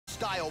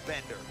style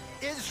bender,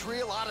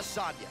 Israel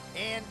Adesanya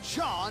and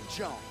Jon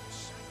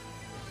Jones.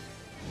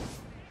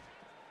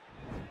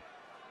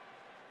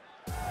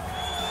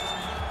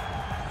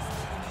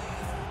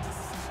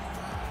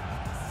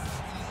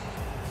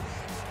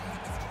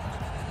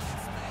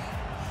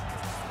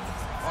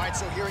 All right,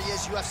 so here he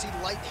is,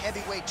 UFC light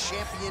heavyweight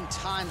champion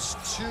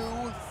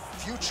 ×2.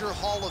 Future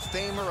Hall of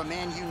Famer, a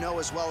man you know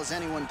as well as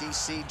anyone,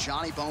 DC,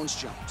 Johnny Bones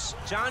Jones.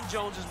 Jon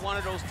Jones is one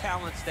of those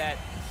talents that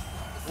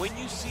when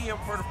you see him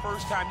for the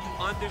first time, you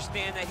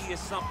understand that he is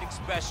something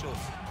special.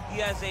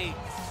 He has a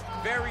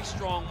very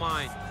strong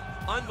mind,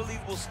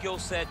 unbelievable skill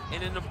set,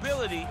 and an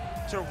ability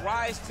to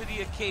rise to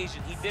the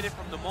occasion. He did it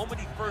from the moment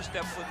he first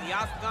stepped foot in the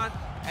octagon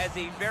as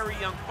a very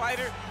young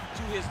fighter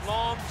to his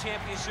long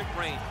championship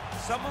reign.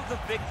 Some of the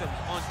victims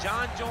on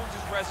Jon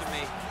Jones's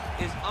resume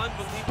is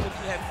unbelievable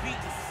to have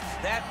beaten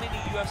that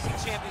many UFC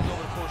champions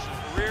over the course of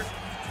his career.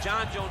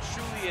 Jon Jones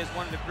truly is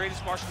one of the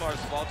greatest martial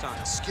artists of all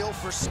time. Skill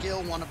for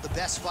skill, one of the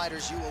best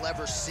fighters you will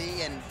ever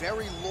see, and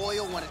very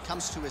loyal when it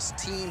comes to his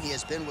team. He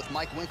has been with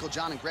Mike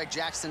Winkeljohn and Greg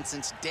Jackson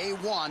since day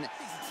one.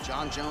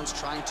 Jon Jones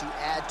trying to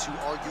add to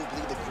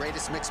arguably the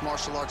greatest mixed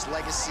martial arts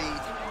legacy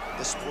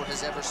the sport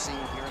has ever seen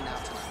here and now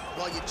tonight.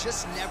 Well, you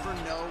just never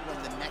know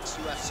when the next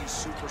UFC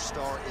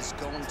superstar is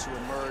going to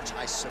emerge.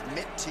 I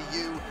submit to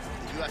you,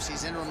 the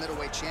UFC's interim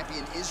middleweight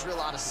champion, Israel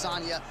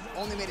Adesanya,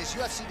 only made his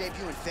UFC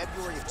debut in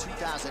February of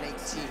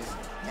 2018,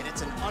 and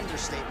it's an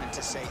understatement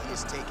to say he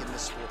has taken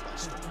this sport by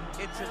storm.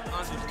 It's an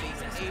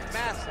understatement, a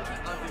massive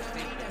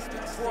understatement.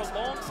 For a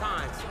long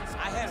time,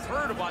 I had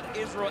heard about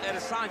Israel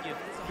Adesanya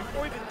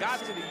before he even got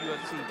to the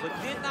UFC, but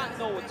did not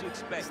know what to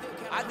expect.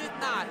 I did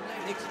not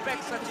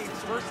expect such a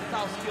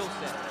versatile skill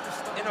set,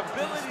 an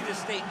ability to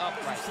stay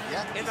upright,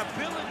 an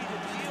ability to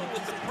deal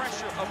with the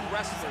pressure of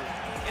wrestlers,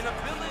 an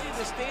ability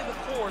to stay the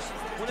course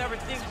whenever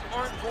things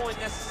aren't going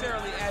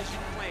necessarily as you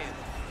planned.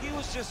 He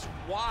was just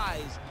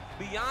wise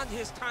beyond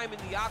his time in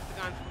the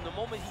octagon from the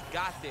moment he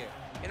got there.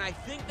 And I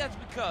think that's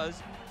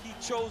because he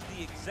chose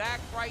the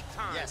exact right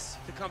time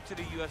to come to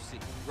the UFC.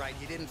 Right,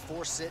 he didn't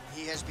force it.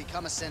 He has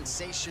become a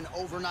sensation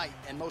overnight.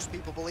 And most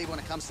people believe when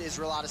it comes to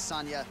Israel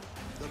Adesanya,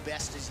 the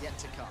best is yet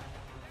to come.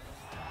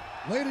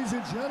 Ladies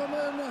and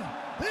gentlemen,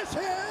 this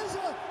is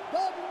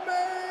the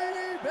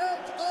main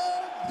event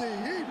of the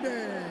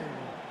evening.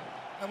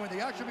 And when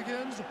the action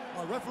begins,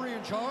 our referee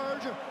in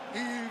charge,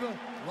 Yves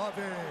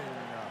Lavigne.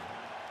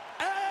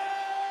 And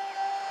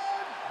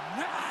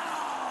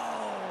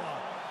now,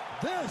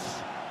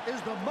 this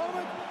is the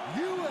moment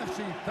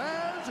UFC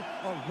fans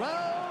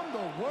around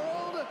the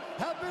world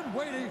have been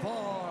waiting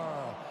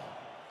for.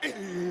 It's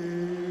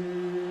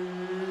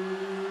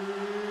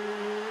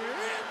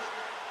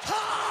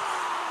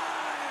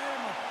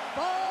time!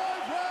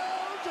 5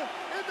 rounds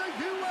in the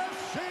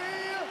UFC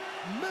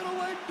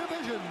middleweight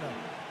division.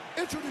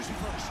 Introducing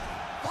first,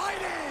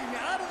 fighting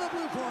out of the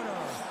blue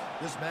corner.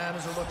 This man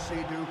is a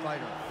look-see-do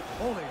fighter,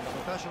 holding a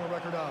professional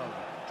record of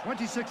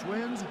 26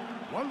 wins,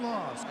 1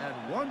 loss, and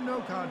 1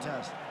 no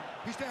contest.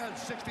 He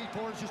stands 6 feet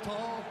 4 inches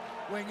tall,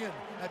 weighing in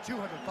at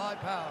 205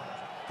 pounds.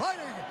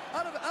 Fighting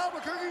out of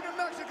Albuquerque, New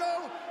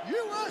Mexico,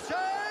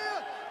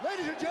 USA,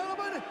 ladies and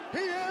gentlemen, he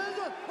is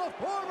the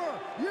former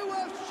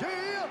UFC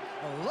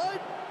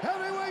light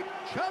heavyweight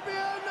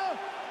champion,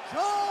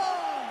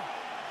 Jon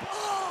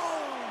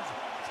Bones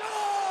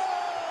Jones!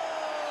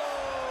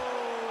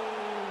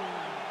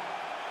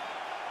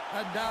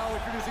 And now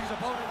introducing his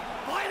opponent,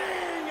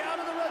 fighting out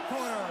of the red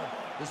corner.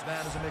 This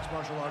man is a mixed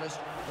martial artist,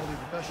 holding a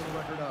professional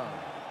record of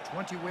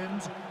 20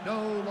 wins,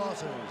 no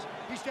losses.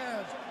 He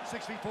stands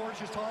 6 feet 4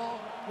 inches tall,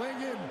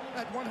 weighing in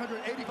at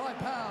 185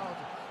 pounds.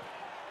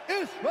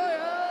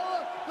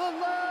 Israel, the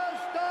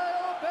last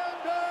style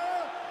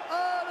bender,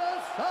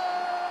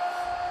 Adesanya.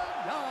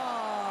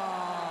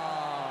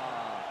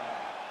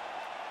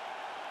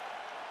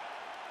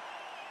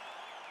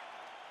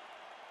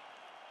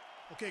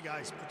 Okay,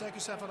 guys, protect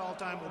yourself at all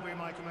time, obey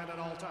my command at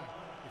all time.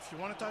 If you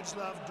want to touch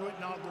love, do it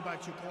now, go back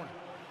to your corner.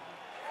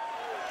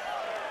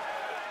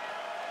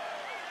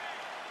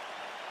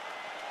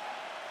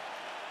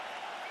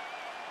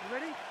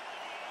 Ready?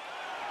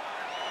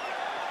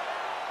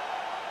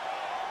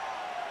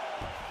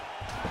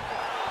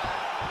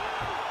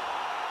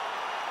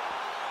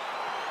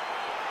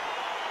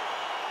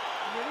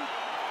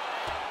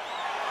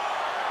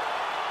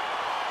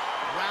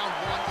 Round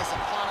 1 is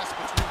upon us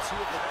between 2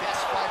 of the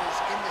best fighters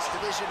in this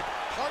division.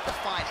 Hard to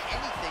find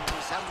anything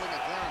resembling a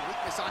glaring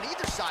weakness on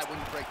either side when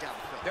you break down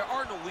the film. There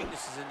are no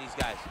weaknesses in these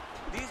guys.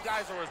 These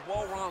guys are as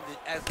well-rounded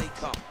as they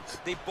come.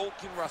 They both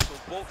can wrestle,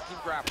 both can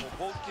grapple,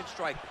 both can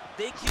strike.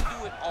 They can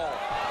do it all.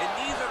 And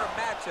these are the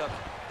matchups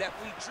that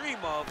we dream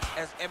of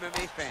as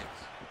MMA fans.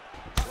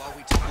 Well,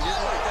 we took that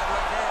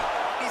right hand.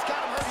 He's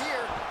got him hurt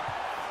here.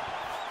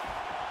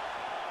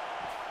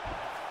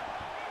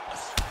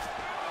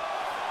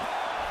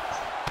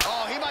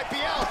 Oh, he might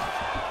be out.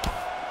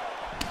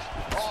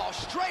 Oh,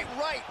 straight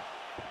right.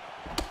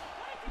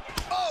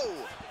 Oh!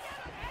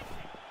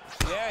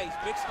 Yeah, he's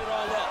mixed it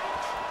all up.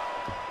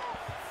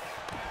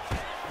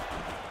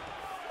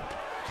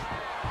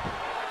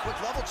 Quick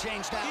level angle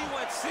change now. He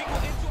went single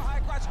into a high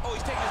crotch. Oh,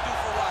 he's taking his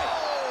dude for life.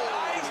 Oh.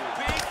 Nice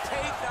big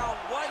takedown.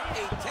 What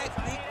a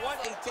technique.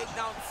 What a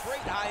takedown.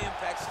 Great high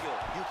impact skill.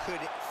 You could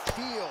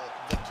feel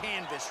the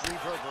canvas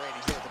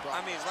reverberating here at the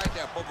broadcast. I mean, right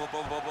there. Boom, boom,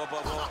 boom, boom, boom,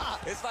 boom, boom.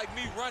 It's like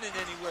me running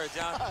anywhere,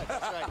 John.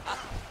 That's right.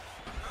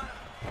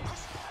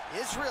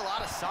 Israel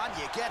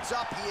Adesanya gets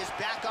up. He is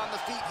back on the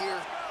feet here.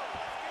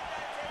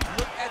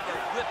 Look at the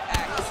whip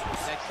action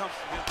that comes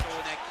from him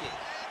throwing that kick.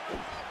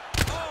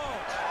 Oh!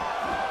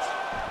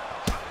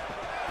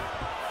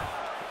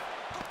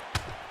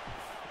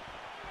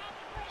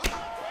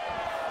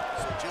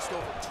 So just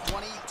over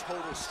 20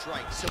 total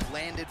strikes have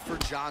landed for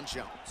Jon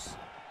Jones.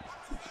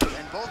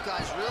 And both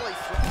guys really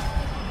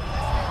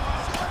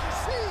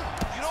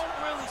You don't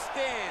really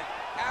stand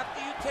after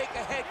you take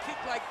a head kick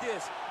like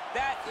this.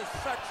 That is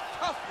such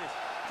toughness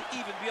to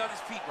even be on his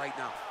feet right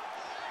now.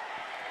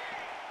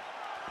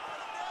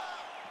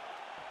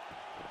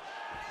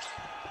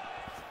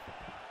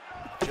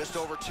 Just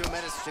over 2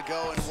 minutes to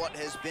go in what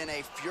has been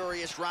a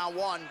furious round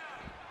one.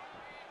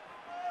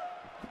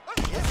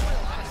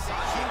 Israel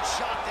Adesanya, huge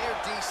shot there,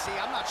 DC.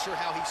 I'm not sure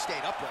how he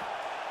stayed upright.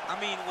 I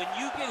mean, when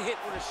you get hit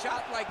with a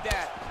shot like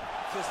that,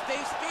 to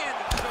stay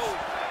standing shows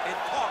and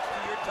talks to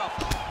your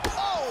toughness.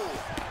 Oh!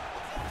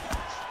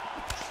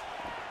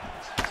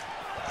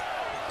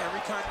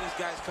 Every time these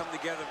guys come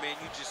together, man,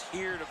 you just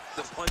hear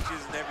the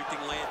punches and everything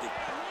landing.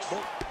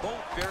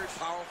 Both very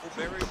powerful,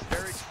 very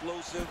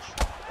explosive.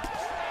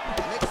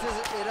 Mixes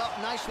it up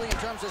nicely in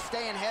terms of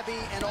staying heavy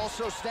and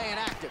also staying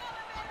active.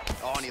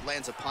 Oh, and he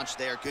lands a punch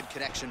there. Good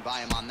connection by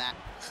him on that.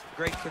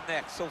 Great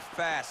connect, so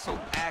fast, so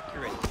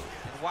accurate.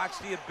 And watch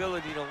the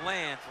ability to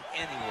land from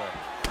anywhere.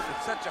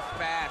 It's such a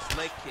fast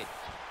leg kick.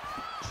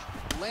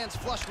 Lands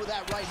flush with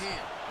that right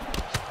hand.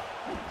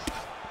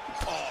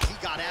 Oh, he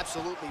got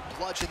absolutely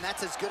bludgeoned.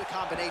 That's as good a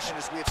combination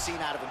as we have seen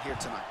out of him here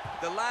tonight.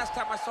 The last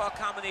time I saw a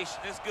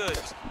combination this good,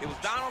 it was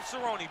Donald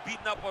Cerrone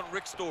beating up on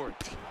Rick Story.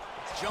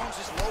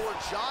 Jones's lower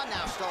jaw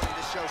now starting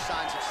to show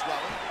signs of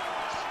swelling.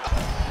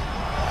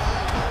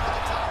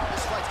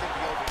 This fight's gonna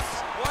be over.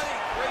 What a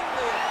great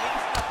way of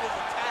mixing up his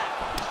attack.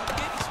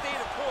 He didn't stay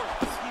the course.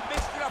 He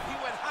mixed it up. He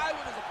went high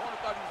when his opponent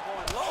thought he was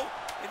going low,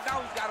 and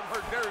now he's got him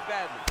hurt very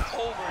badly.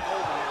 Over and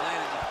over, he's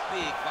landing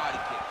these big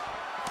body kicks.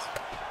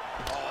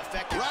 Oh,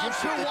 effective. Round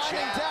two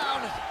winding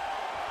down.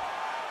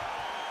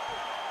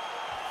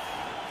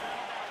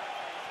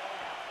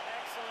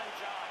 Excellent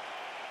job.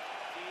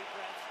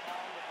 Defense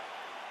calm down.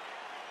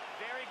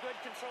 Very good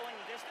controlling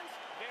the distance.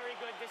 Very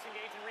good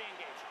disengage and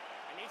re-engage.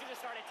 I need you to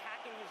start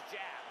attacking his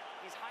jab.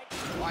 He's high.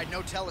 All right,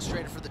 no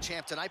telestrator for the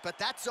champ tonight, but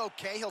that's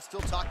okay. He'll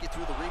still talk you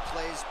through the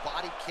replays.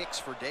 Body kicks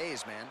for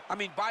days, man. I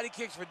mean, body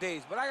kicks for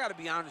days, but I got to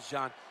be honest,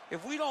 John.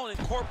 If we don't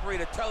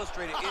incorporate a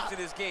telestrator into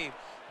this game,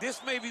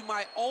 this may be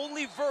my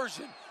only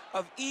version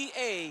of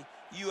EA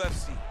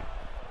UFC.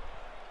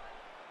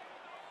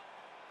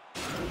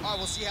 All right,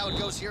 we'll see how it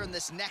goes here in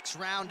this next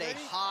round. A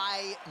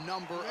high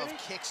number of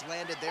kicks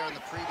landed there in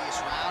the previous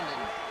round,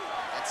 and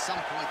at some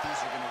point, these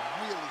are going to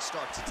really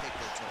start to take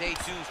their toll. They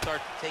do start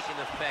to take an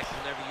effect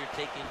whenever you're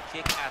taking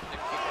kick after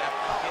kick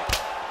after kick.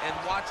 And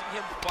watching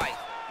him fight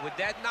with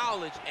that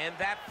knowledge and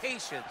that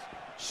patience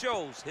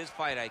shows his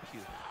fight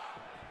IQ.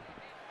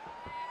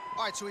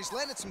 All right, so he's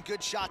landed some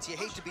good shots. You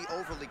hate to be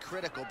overly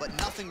critical, but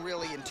nothing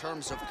really in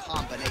terms of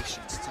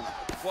combinations tonight.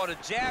 Well, the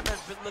jab has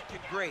been looking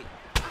great.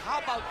 How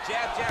about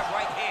jab, jab,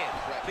 right hand?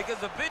 Right.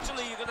 Because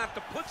eventually you're going to have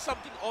to put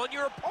something on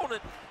your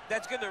opponent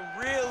that's going to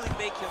really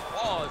make him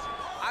pause.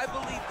 I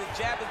believe the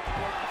jab is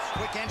working.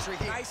 Quick entry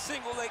here. Nice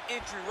single leg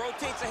entry.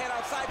 Rotates the head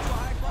outside to a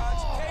high crotch.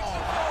 Takes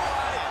him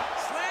forward.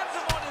 Slams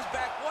him on his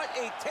back. What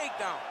a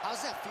takedown.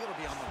 How's that feel to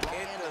be on the wrong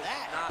end of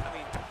that? I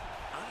mean,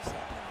 honestly,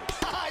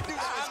 I knew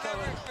that was I've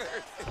coming. never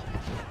heard.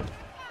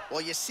 Well,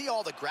 you see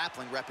all the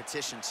grappling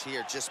repetitions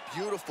here. Just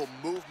beautiful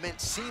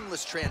movement,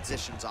 seamless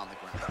transitions on the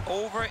ground.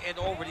 Over and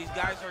over, these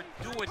guys are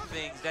doing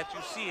things that you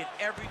see in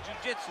every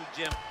jiu-jitsu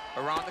gym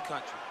around the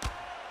country.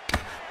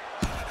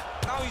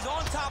 Now he's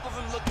on top of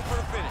him looking for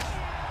the finish.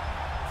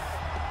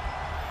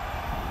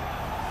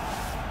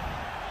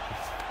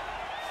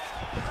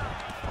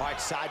 All right,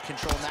 side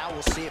control now.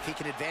 We'll see if he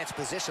can advance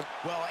position.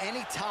 Well,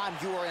 anytime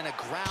you are in a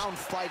ground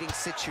fighting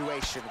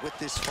situation with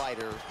this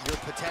fighter,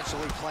 you're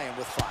potentially playing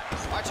with fire.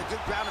 All right, so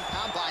good ground and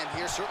pound by him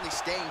here, certainly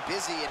staying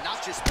busy, and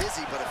not just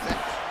busy, but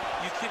effective.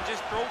 You can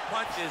just throw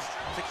punches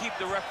to keep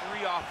the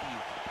referee off of you.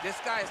 This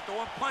guy is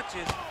throwing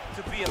punches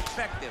to be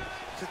effective,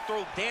 to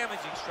throw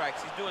damaging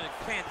strikes. He's doing a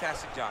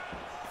fantastic job.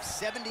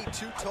 72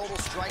 total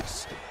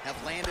strikes have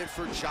landed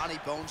for Johnny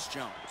Bones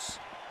Jones.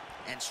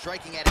 And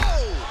striking at...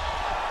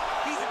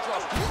 He's in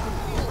trouble.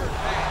 He's hurt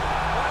bad.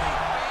 What a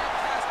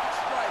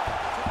fantastic strike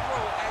to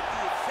throw at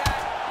the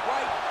exact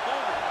right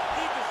moment.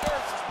 He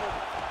deserves this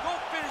moment. Go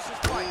finish this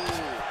fight.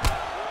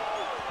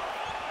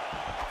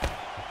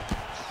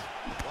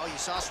 Well, you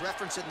saw us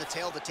referencing the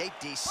tail of the tape,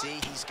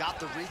 DC. He's got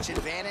the reach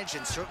advantage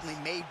and certainly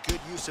made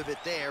good use of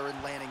it there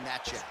in landing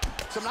that jab.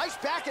 Some nice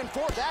back and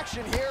forth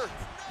action here.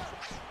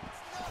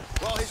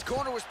 Well, his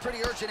corner was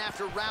pretty urgent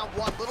after round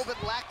one. A little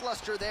bit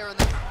lackluster there in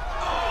the...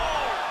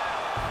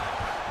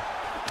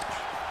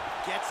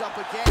 Gets up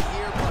again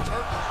here, but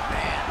hurt.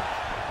 Man.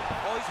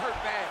 Oh, he's hurt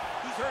bad.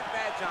 He's hurt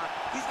bad, John.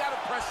 He's got to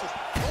press this.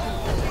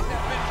 Oh, take that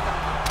finish down.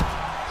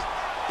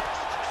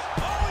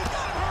 Oh, he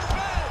got him hurt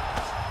bad.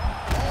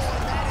 Oh,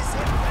 and that is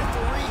it.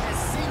 Referee has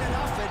seen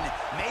enough, and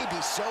maybe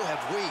so have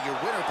we. Your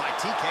winner by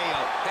TKO.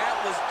 That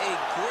was a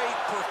great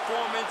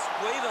performance.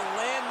 Way to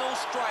land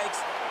those strikes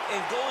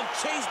and go and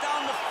chase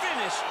down the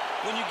finish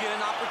when you get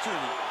an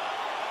opportunity.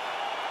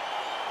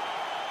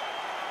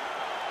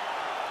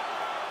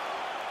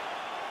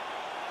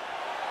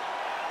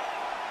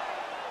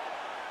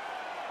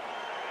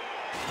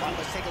 All right,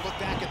 let's take a look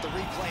back at the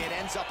replay. It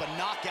ends up a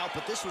knockout,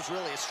 but this was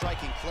really a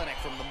striking clinic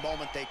from the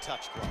moment they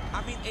touched.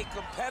 I mean, a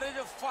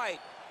competitive fight.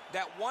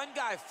 That one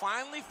guy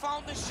finally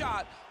found the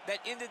shot that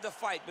ended the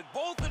fight. But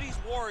both of these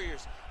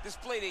warriors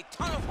displayed a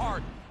ton of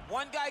heart.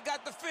 One guy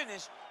got the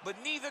finish, but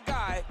neither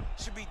guy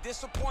should be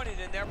disappointed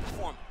in their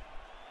performance.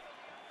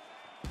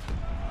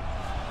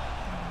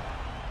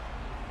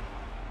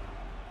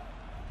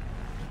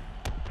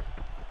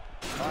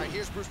 All right,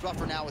 here's Bruce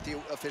Buffer now with the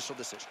official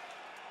decision.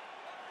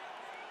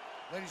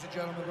 Ladies and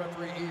gentlemen,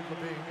 referee Yves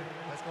Levine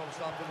has called a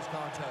stop to this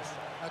contest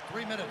at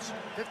 3 minutes,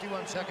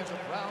 51 seconds of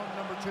round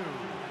number 2.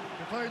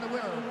 Declaring the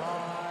winner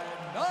by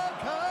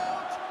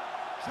knockout,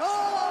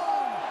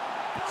 John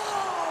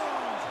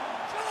Jones!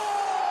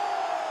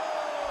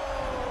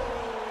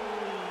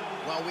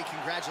 Well, we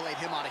congratulate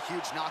him on a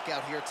huge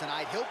knockout here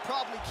tonight. He'll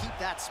probably keep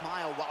that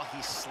smile while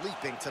he's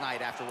sleeping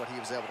tonight after what he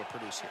was able to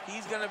produce here.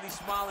 He's going to be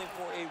smiling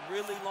for a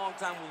really long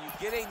time. When you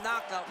get a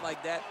knockout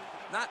like that,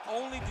 not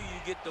only do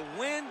you get the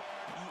win,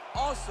 you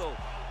also,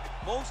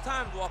 most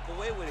times, walk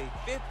away with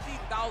a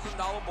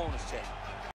 $50,000 bonus check.